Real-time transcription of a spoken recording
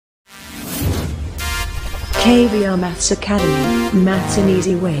KVR Maths Academy, Maths an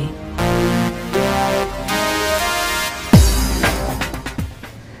Easy Way.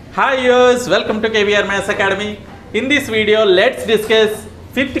 Hi viewers, welcome to KVR Maths Academy. In this video, let's discuss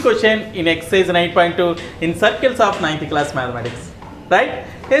 5th question in exercise 9.2 in circles of 9th class mathematics. Right?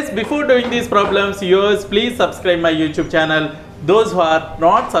 Yes, before doing these problems, viewers, please subscribe my YouTube channel. Those who are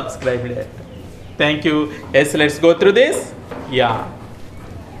not subscribed yet. Thank you. Yes, let's go through this. Yeah.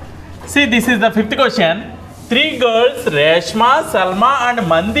 See, this is the 5th question. 3 girls, Reshma, Salma and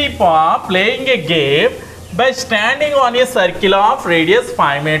Mandeep are playing a game by standing on a circle of radius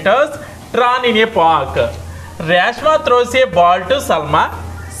 5 meters drawn in a park. Reshma throws a ball to Salma,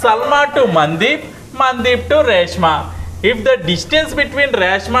 Salma to Mandeep, Mandeep to Reshma. If the distance between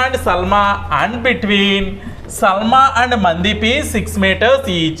Reshma and Salma and between Salma and Mandeep is 6 meters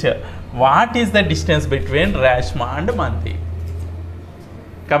each, what is the distance between Reshma and Mandeep?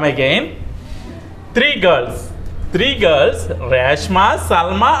 Come again. 3 girls, Reshma,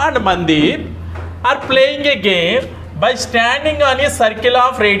 Salma and Mandeep are playing a game by standing on a circle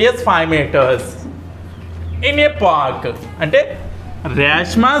of radius 5 meters in a park. అంటే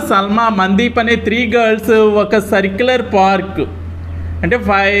రేష్మా, సల్మా, మందీప్ అనే 3 girls ఒక circular park అంటే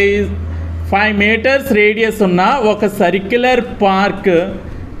 5 metres radius ఉన్న ఒక circular park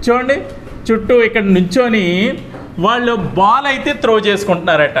చూడండి. చుట్టూ ఇక్కడ నుంచొని వాళ్ళు బాల్ అయితే త్రో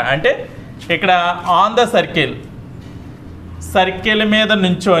చేసుకుంటున్నారట. అంటే ఇక్కడ ఆన్ ద సర్కిల్ మీద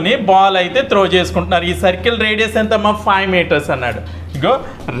నుంచొని బాల్ అయితే త్రో చేసుకుంటున్నారు. ఈ సర్కిల్ రేడియస్ ఎంతమ్మా 5 మీటర్స్ అన్నాడు. ఇగో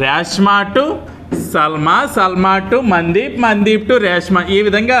Reshma to Salma, Salma to Mandeep, Mandeep to Reshma ఈ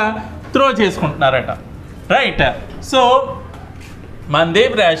విధంగా throw చేసుకుంటున్నారట. Right. So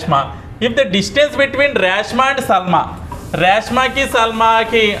Mandeep, Reshma. If the distance between Reshma and Salma, రేష్మాకి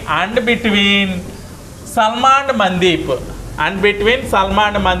సల్మాకి and between Salma and Mandeep and between Salma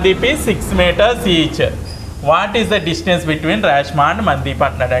and Mandeep is 6 meters each. What is the distance between Reshma and Mandeep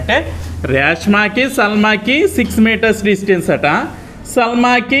అంటున్నాడంటే రేష్మాకి సల్మాకి 6 meters distance అట,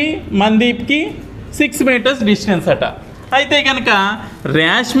 సల్మాకి మందీప్కి 6 meters distance అట. అయితే కనుక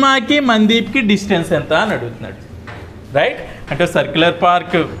రేష్మాకి మందీప్కి distance ఎంత అని అడుగుతున్నాడు. Right. అంటే circular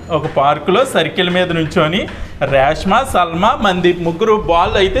park, ఒక పార్కులో సర్కిల్ మీద నుంచొని రేష్మా, సల్మా, మందీప్ ముగ్గురు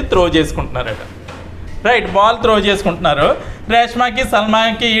బాల్ అయితే త్రో చేసుకుంటున్నారట. రైట్. బాల్ త్రో చేసుకుంటున్నారు. రేష్మాకి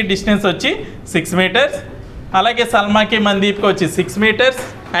సల్మాకి డిస్టెన్స్ వచ్చి 6 మీటర్స్, అలాగే సల్మాకి మందీప్కి వచ్చి 6 మీటర్స్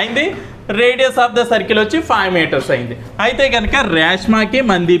అయింది. రేడియస్ ఆఫ్ ద సర్కిల్ వచ్చి 5 మీటర్స్ అయింది. అయితే కనుక రేష్మాకి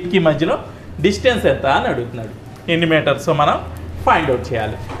మందీప్కి మధ్యలో డిస్టెన్స్ ఎంత అని అడుగుతున్నాడు. ఎన్ని మీటర్స్ మనం ఫైండ్ అవుట్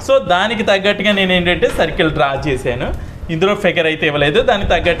చేయాలి. సో దానికి తగ్గట్టుగా నేను ఏంటంటే సర్కిల్ డ్రా చేశాను. ఇందులో ఫిగర్ అయితే ఇవ్వలేదు, దానికి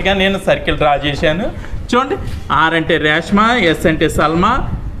తగ్గట్టుగా నేను సర్కిల్ డ్రా చేశాను. చూడండి, ఆర్ అంటే రేష్మా, ఎస్ అంటే సల్మా,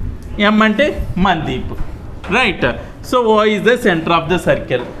 ఎం అంటే Mandeep. Right. So oh is the centre of the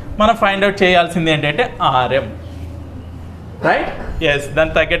circle. మనం ఫైండ్ అవుట్ చేయాల్సింది ఏంటంటే ఆర్ఎం. రైట్. ఎస్,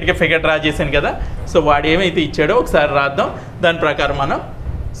 దాని తగ్గట్టుగా ఫిగర్ డ్రా చేశాను కదా. సో వాడు ఏమైతే ఇచ్చాడో ఒకసారి రాద్దాం, దాని ప్రకారం మనం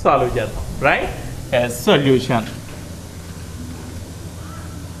సాల్వ్ చేద్దాం. Right. Yes, solution.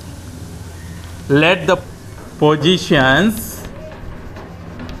 Let the positions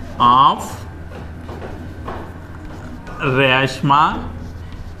of Reshma,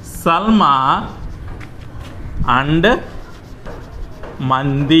 Salma and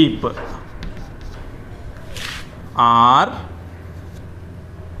Mandeep are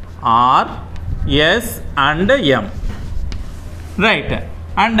S and M. Right.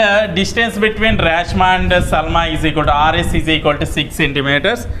 And distance between Reshma and Salma is equal to RS is equal to 6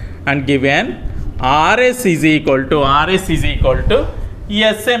 centimeters and given RS is equal to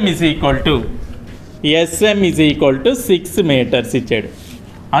SM is equal to 6 meters ఇచ్చాడు.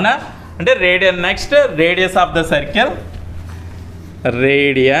 అవునా? అంటే next radius of the circle,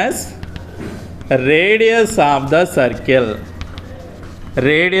 radius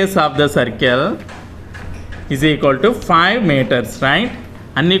of the circle is equal to 5 metres. Right.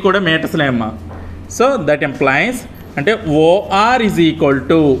 అన్నీ కూడా మీటర్స్లే అమ్మా. So that employees అంటే OR is equal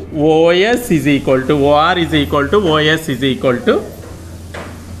to OS is equal to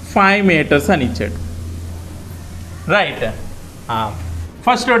 5 metres అని ఇచ్చాడు. Right.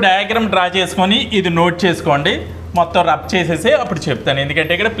 First diagram draw చేసుకొని ఇది నోట్ చేసుకోండి, మొత్తం రబ్ చేసేసి అప్పుడు చెప్తాను,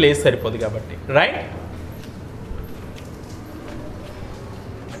 ఎందుకంటే ఇక్కడ ప్లేస్ సరిపోదు కాబట్టి. రైట్.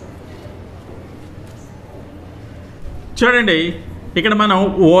 చూడండి, ఇక్కడ మనం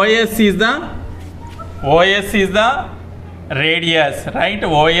OS is the radius. Right.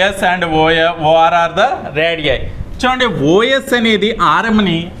 OS and OR are the radii. చూడండి, ఓఎస్ అనేది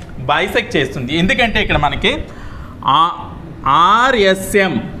ఆర్ఎంని బైసెక్ట్ చేస్తుంది. ఎందుకంటే ఇక్కడ మనకి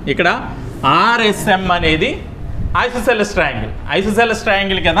ఆర్ఎస్ఎం, ఇక్కడ ఆర్ఎస్ఎం అనేది ఐసోసెలస్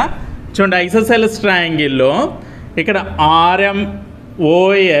ట్రయాంగిల్ కదా. చూడండి ఐసోసెలస్ ట్రయాంగిల్లో ఇక్కడ RM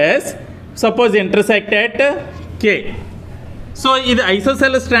OS suppose intersect at K. So ఇది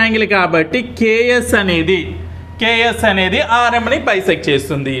ఐసోసెలస్ ట్రయాంగిల్ కాబట్టి కేఎస్ అనేది ఆర్ఎంని బైసెక్ట్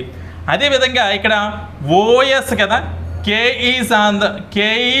చేస్తుంది. అదేవిధంగా ఇక్కడ ఓఎస్ కదా, కే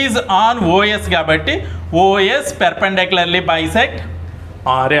ఈజ్ ఆన్ ఓఎస్ కాబట్టి OS పెర్పెండిక్యులర్లీ bisect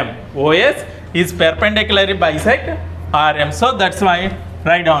RM. OS is పెర్పెండిక్యులర్లీ bisect RM. So that's why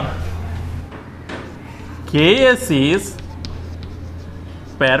right down KS is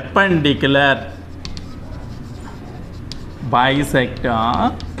perpendicular bisector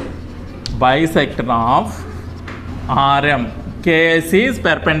of RM. KS is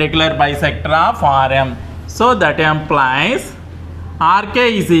perpendicular bisector of RM. So that implies RK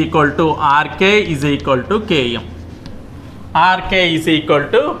is equal to KM. RK is equal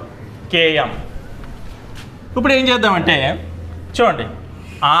to KM. ఇప్పుడు ఏం చేద్దామంటే చూడండి,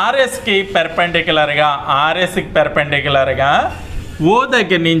 ఆర్ఎస్కి పెర్పెండిక్యులర్గా ఓ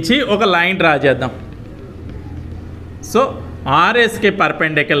దగ్గర నుంచి ఒక line draw చేద్దాం. So ఆర్ఎస్కి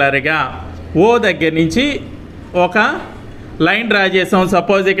పెర్పెండిక్యులర్గా ఓ దగ్గర నుంచి ఒక లైన్ డ్రా చేసాం.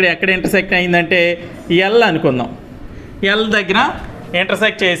 సపోజ్ ఇక్కడ ఎక్కడ ఇంటర్సెక్ట్ అయిందంటే ఎల్ అనుకుందాం. ఎల్ దగ్గర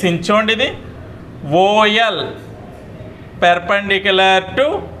ఇంటర్సెక్ట్ చేసింది. చూడండి, ఇది ఓఎల్ perpendicular to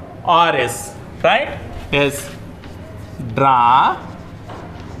RS, right? Yes, draw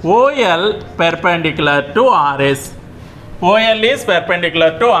OL perpendicular to RS. OL is perpendicular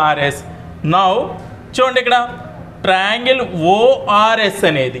to RS. Now చూడండి, ఇక్కడ ట్రయాంగిల్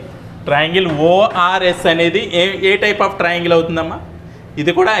ORS అనేది ఏ టైప్ ఆఫ్ ట్రయాంగిల్ అవుతుందమ్మా?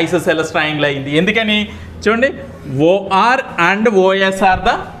 ఇది కూడా ఐసోసెలస్ ట్రయాంగిల్ అయింది. ఎందుకని చూడండి, OR and OS are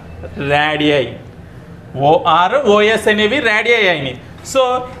the radii. OR OS అనేవి రేడియై అయినాయి. సో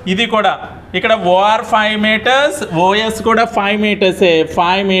ఇది కూడా ఇక్కడ OR 5 meters, OS కూడా 5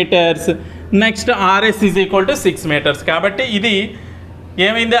 meters, next RS is equal to 6 meters. కాబట్టి ఇది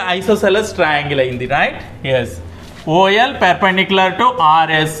ఏమైంది? ఐసోసెలస్ ట్రయాంగిల్ అయింది, right? Yes. OL perpendicular to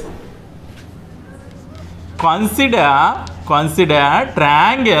RS. Consider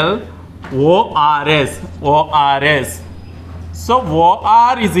triangle ORS. So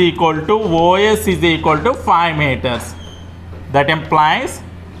OR is equal to OS is equal to 5 meters. That implies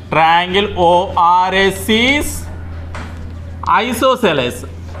triangle ORS is isosceles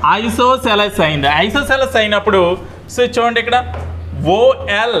అయింది. Isosceles అయినప్పుడు so చూడండి, ఇక్కడ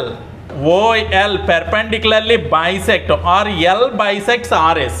OL పెర్పెండిక్యులర్లీ bisect are L bisects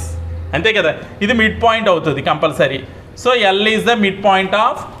RS, అంతే కదా? ఇది mid point అవుతుంది compulsory. So L is the mid point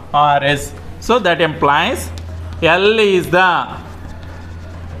of RS. So that employees L is the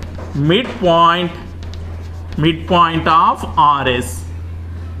midpoint of RS.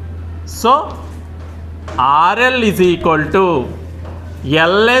 So RL is equal to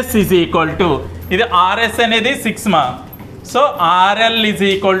LS is equal to, ఇది RS అనేది 6 మా. So RL is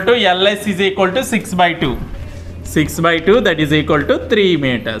equal to LS is equal to 6/2. 6/2 that is equal to 3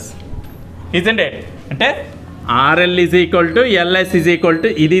 meters, isn't it? అంటే RL is equal to LS is equal to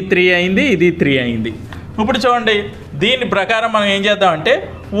ఇది 3 అయింది, ఇది 3 అయింది. ఇప్పుడు చూడండి, దీని ప్రకారం మనం ఏం చేద్దాం అంటే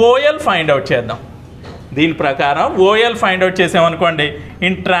OL ఫైండ్ అవుట్ చేద్దాం. దీని ప్రకారం OL ఫైండ్ అవుట్ చేసామనుకోండి,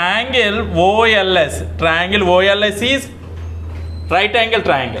 in triangle OLS is right angle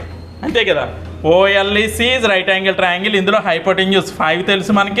triangle, అంతే కదా? OLS is right angle triangle. ఇందులో హైపోటెన్యూస్ 5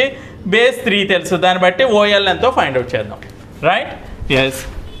 తెలుసు మనకి, బేస్ 3 తెలుసు. దాన్ని బట్టి OL ఎంతో ఫైండ్ అవుట్ చేద్దాం, right? Yes.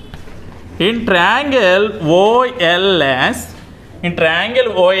 In triangle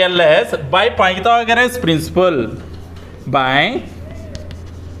OLS by Pythagoras principal,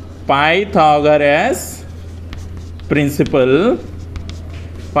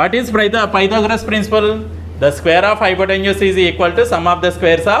 what is Pythagoras principle? The square of hypotenuse is equal to sum of the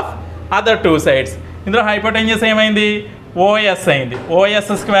squares of other two sides. ఇందులో hypotenuse ఏమైంది? OS అయింది. OS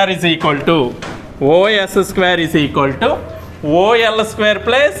square is equal to OL square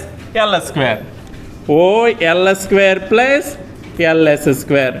plus L square. OL square plus LS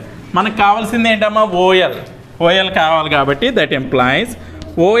square. మనకు కావాల్సింది ఏంటమ్మా? OL కావాలి కాబట్టి that employees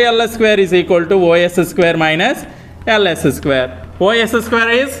OL square is equal to OS square minus LS square. OS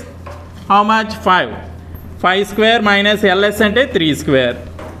square is how much? 5. 5 square minus LS అంటే 3 square.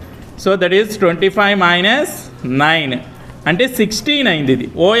 So that is 25 minus 9 అంటే 16 అయింది ఇది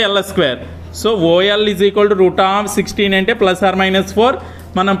OL square. So OL is equal to root of 16 అంటే plus are minus 4,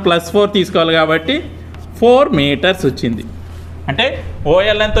 మనం +4 తీసుకోవాలి కాబట్టి 4 meters వచ్చింది. అంటే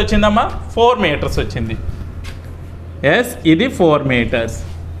OL ఎంత వచ్చిందమ్మా? 4 meters వచ్చింది. ఎస్, ఇది 4 meters,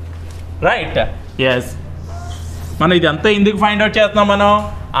 రైట్? ఎస్. మనం ఇదంతా ఎందుకు ఫైండ్ అవుట్ చేస్తున్నాం? మనం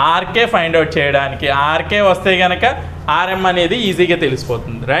ఆర్కే ఫైండ్ అవుట్ చేయడానికి. ఆర్కే వస్తే కనుక ఆర్ఎం అనేది ఈజీగా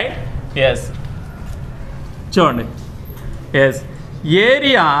తెలిసిపోతుంది, రైట్? ఎస్ చూడండి yes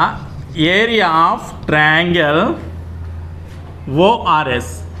area of triangle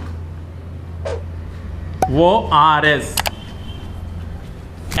ORS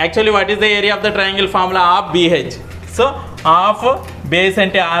actually what is the area of the triangle formula of BH. So of base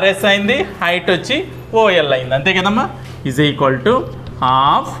అంటే ఆర్ఎస్ అయింది, హైట్ వచ్చి ఓఎల్ అయింది, అంతే కదమ్మా. Is equal to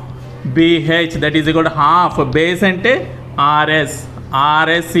half BH that is equal to half base అంటే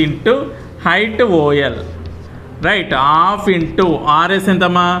RS into height ఓఎల్, right. Half into RS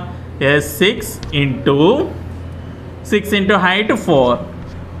ఎంతమ్మా six into height 4,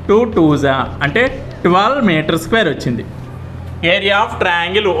 2 2s అంటే 12 metre square వచ్చింది ఏరియా ఆఫ్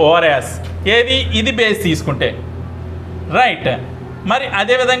ట్రయాంగిల్ ఓఆర్ఎస్. ఏది ఇది బేస్ తీసుకుంటే, రైట్. మరి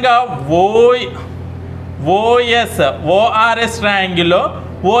అదేవిధంగా ఓఆర్ఎస్ ట్రయాంగిల్లో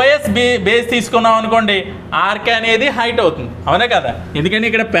ఓఎస్ బేస్ తీసుకున్నాం అనుకోండి, ఆర్కే అనేది హైట్ అవుతుంది, అవునా కదా, ఎందుకంటే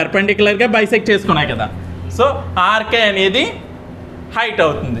ఇక్కడ పెర్పెండిక్యులర్గా బైసెక్ట్ చేసుకున్నాయి కదా. సో ఆర్కే అనేది హైట్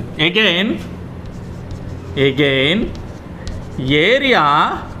అవుతుంది. Again area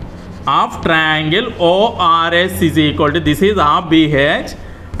of triangle ORS is equal to this is half BH.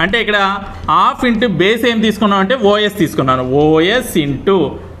 అంటే ఇక్కడ హాఫ్ ఇంటూ బేస్ ఏం తీసుకున్నాం అంటే ఓఎస్ తీసుకున్నాను, ఓఎస్ ఇంటూ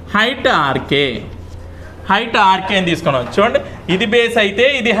హైట్ ఆర్కే అని తీసుకున్నాం. చూడండి, ఇది బేస్ అయితే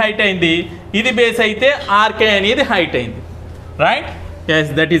ఇది హైట్ అయింది, ఇది బేస్ అయితే ఆర్కే అనేది హైట్ అయింది, right.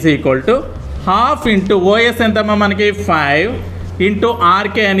 Yes that is equal to half into OS ఎంతమ్మా మనకి 5 ఇంటూ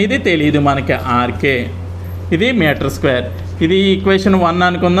ఆర్కే అనేది తెలియదు మనకి, ఆర్కే ఇది మీటర్ స్క్వేర్. ఇది ఈక్వేషన్ 1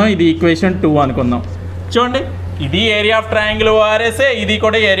 అనుకుందాం, ఇది ఈక్వేషన్ 2 అనుకుందాం. చూడండి, ఇది ఏరియా ఆఫ్ ట్రయాంగిల్ ఓఆర్ఎస్ఏ, ఇది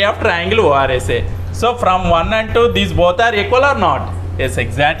కూడా area of triangle ఓఆర్ఎస్ఏ. So from 1 and 2 these both are equal are not? Yes,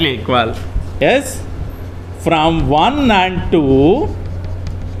 exactly equal. Yes, from 1 and 2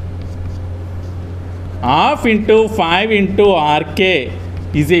 half into 5 into RK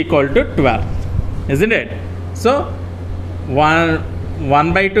is equal to 12, isn't it? So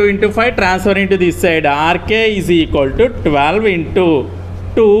 1/2 into 5 transfer into this side, RK is equal to 12 into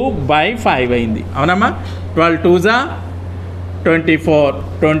 2/5 అయింది, అవునమ్మా. 12 2s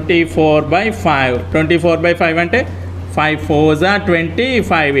 24/5, 24/5 అంటే 5 4s 20,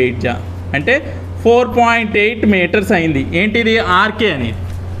 5 8s అంటే 4.8 metres అయింది. ఏంటిది? RK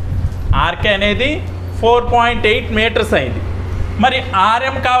అనేది 4.8 metres అయింది. మరి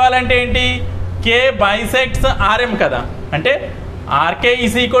RM కావాలంటే ఏంటి? కే బైసెక్ట్స్ ఆర్ఎం కదా, అంటే RK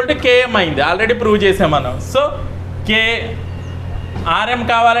is equal to KM అయింది, ఆల్రెడీ ప్రూవ్ చేసాం మనం. సో కే ఆర్ఎం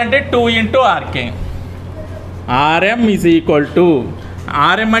కావాలంటే 2 into RK. RM is equal to,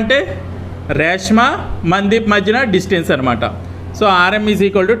 RM అంటే రేష్మా మందీప్ మధ్యన డిస్టెన్స్ అనమాట. So RM is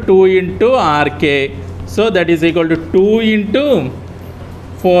equal to 2 into RK. So that is equal to 2 into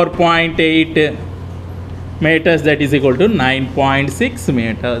 4.8 meters, that is equal to 9.6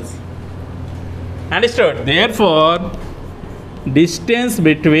 meters. Understood? Therefore, distance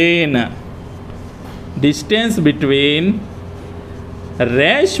between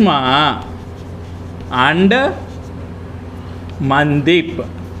Reshma and Mandip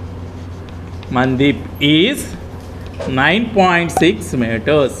is 9.6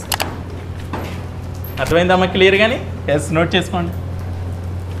 meters. అర్థమైందమ్మా clear గానీ? Yes, note చేసుకోండి.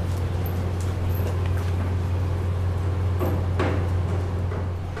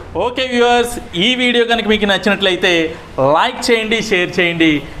 Okay viewers, ఈ video కనుక మీకు నచ్చినట్లయితే like చేయండి, share చేయండి.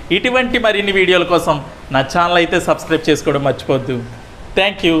 ఇటువంటి మరిన్ని వీడియోల కోసం నా ఛానల్ అయితే సబ్స్క్రైబ్ చేసుకోవడం మర్చిపోద్దు.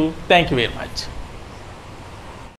 Thank you very much.